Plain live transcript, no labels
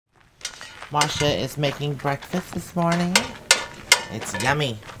Marsha is making breakfast this morning. It's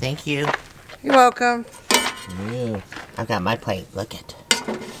yummy. Thank you. You're welcome. Ooh, I've got my plate. Look it.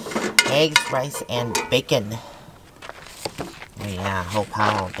 Eggs, rice, and bacon. Oh yeah, a whole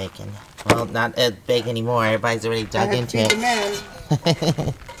pile of bacon. Well, not as big anymore. Everybody's already dug into it.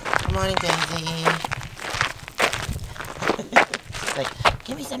 Good morning, Daisy. Like,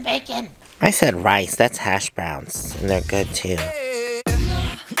 give me some bacon. I said rice. That's hash browns, and they're good too.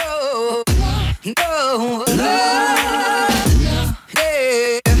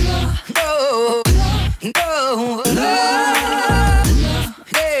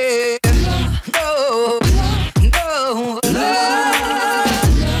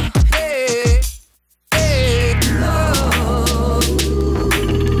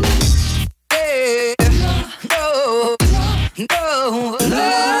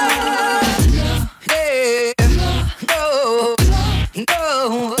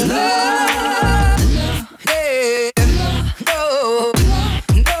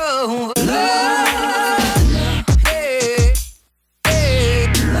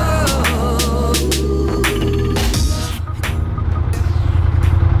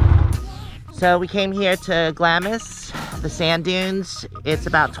 So we came here to Glamis, the sand dunes. It's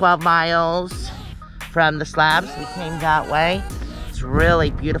about 12 miles from the slabs. We came that way. It's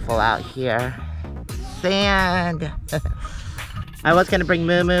really beautiful out here. Sand. I was gonna bring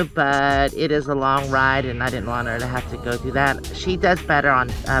moo-moo, but it is a long ride and I didn't want her to have to go through that. She does better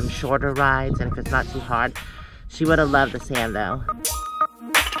on shorter rides and if it's not too hard. She would have loved the sand though.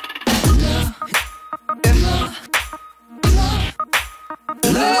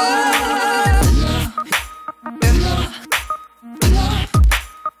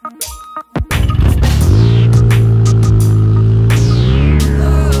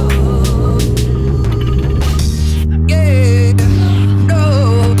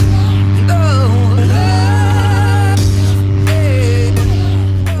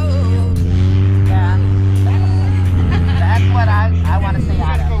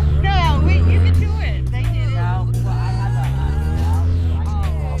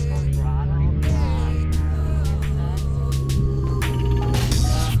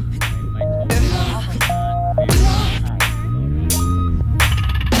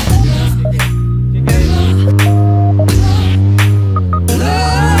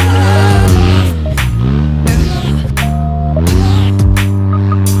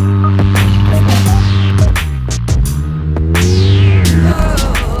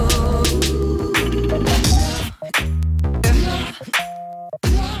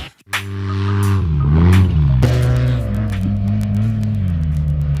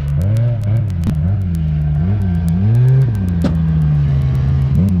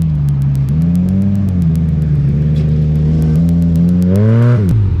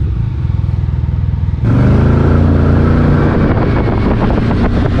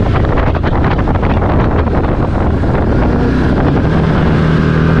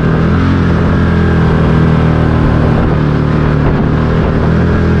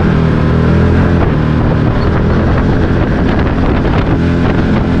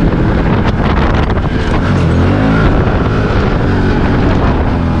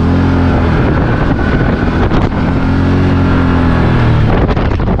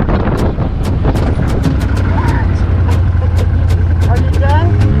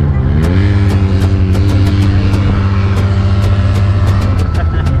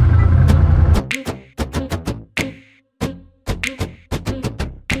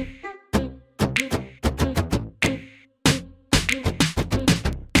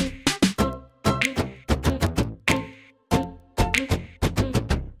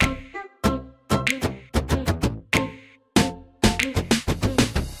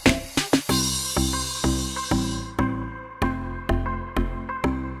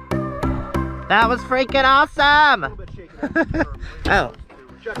 That was freaking awesome! Oh.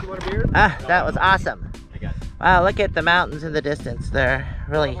 Chuck, you want a beer? That was awesome. Wow, look at the mountains in the distance. They're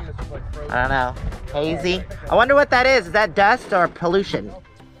really, I don't know, hazy. I wonder what that is. Is that dust or pollution? A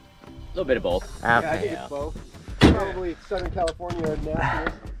little bit of both. Okay. Yeah, I think it's both. Probably Southern California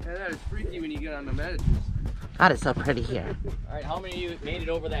nastiness. Yeah, that is freaky when you get on the messages. God, it's so pretty here. Alright, how many of you made it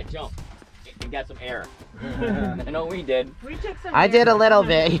over that jump and got some air? I know we did. We took some I did a little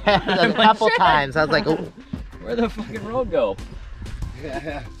bit, yeah, a couple times. I was like, ooh. Where'd the fucking road go?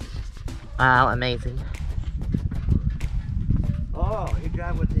 Yeah. Wow, amazing. Oh, you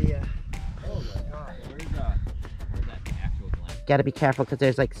drive with the. Oh my god, where's that actual glen? Gotta be careful because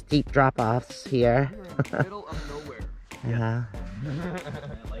there's like steep drop-offs here. We're in the middle of nowhere. Yeah.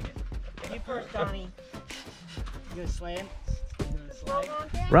 I like it. You first, Donnie. You gonna slam? You gonna slide?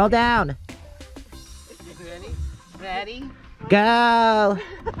 Roll down. Ready? Go!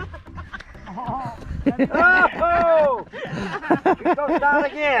 Oh! It goes down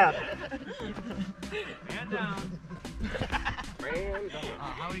again. Man down.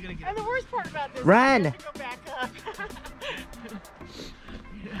 How are we gonna get And the worst part about this Run! is go back up.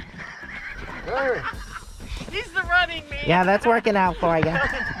 There. He's the running man. Yeah, that's working out for you.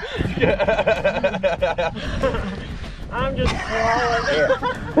 I'm just crawling.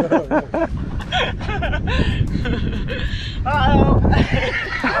 Uh-oh.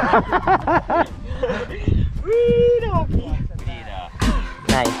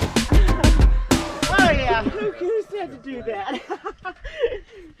 Nice. Oh yeah, who said to do that?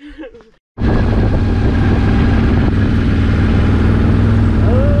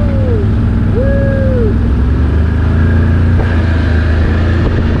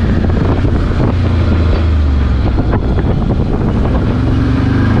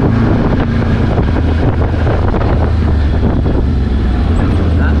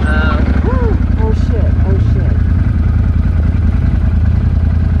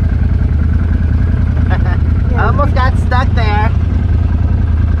 Almost got stuck there.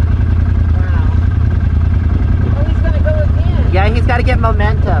 Wow. Oh, he's gonna go again. Yeah, he's got to get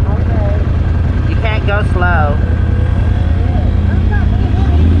momentum. Okay. You can't go slow.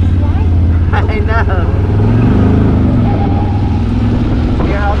 I know.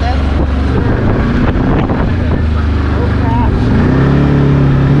 You hold it? Oh crap.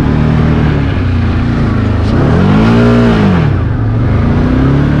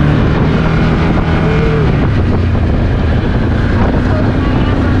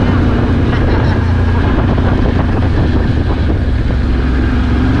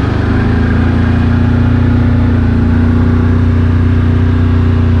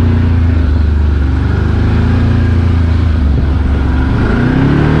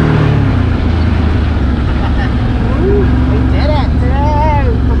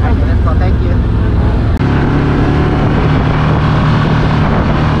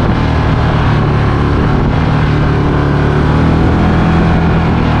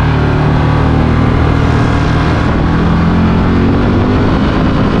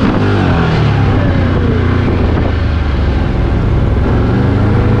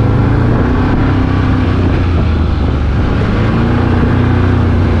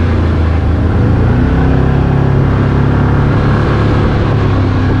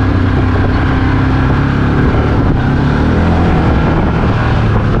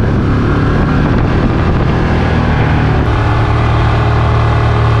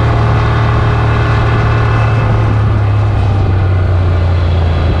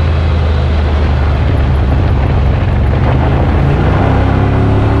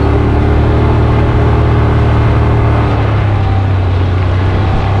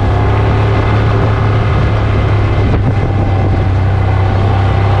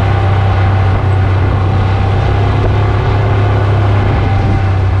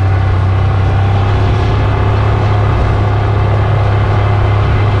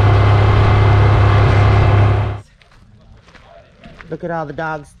 Look at all the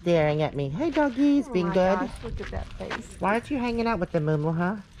dogs staring at me. Hey, doggies, being my good. gosh, look at that face. Why aren't you hanging out with the moo-moo,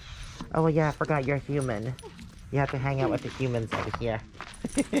 huh? Oh, well, yeah, I forgot you're human. You have to hang out with the humans over here.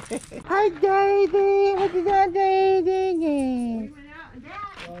 Hi, Daisy. What you got, Daisy?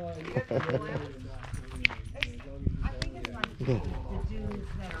 Yeah.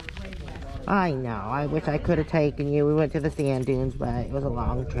 I know. I wish I could have taken you. We went to the sand dunes, but it was a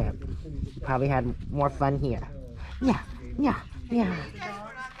long trip. You probably had more fun here. Yeah, yeah, yeah.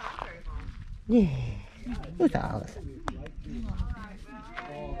 Yeah. Who's all this?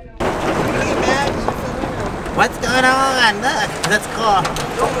 What's going on? Look, that's cool.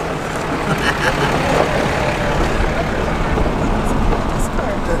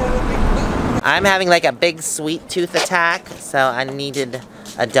 I'm having like a big sweet tooth attack, so I needed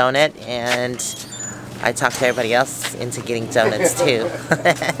a donut, and I talked to everybody else into getting donuts too.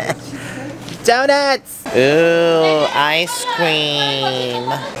 Donuts! Ooh, ice cream.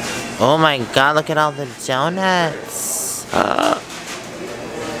 Oh my god, look at all the donuts.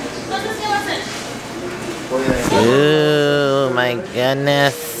 Ooh, my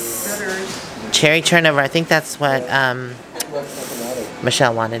goodness. Cherry turnover, I think that's what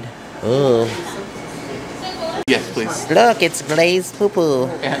Michelle wanted. Ooh. Yes, please. Look, it's glazed poo-poo.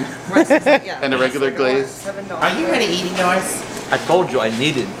 And a regular glaze. Are you ready eating yours? I told you I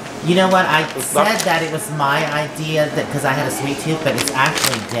needed. You know what? I said that it was my idea that because I had a sweet tooth, but it's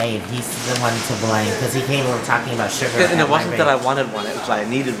actually Dave. He's the one to blame because he came over talking about sugar. And it wasn't that I wanted one, it was I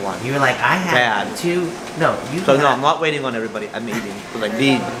needed one. You were like, I had Bad. two. No, you. So had, no, I'm not waiting on everybody. I'm eating because I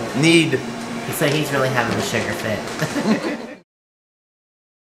need. He So he's really having the sugar fit.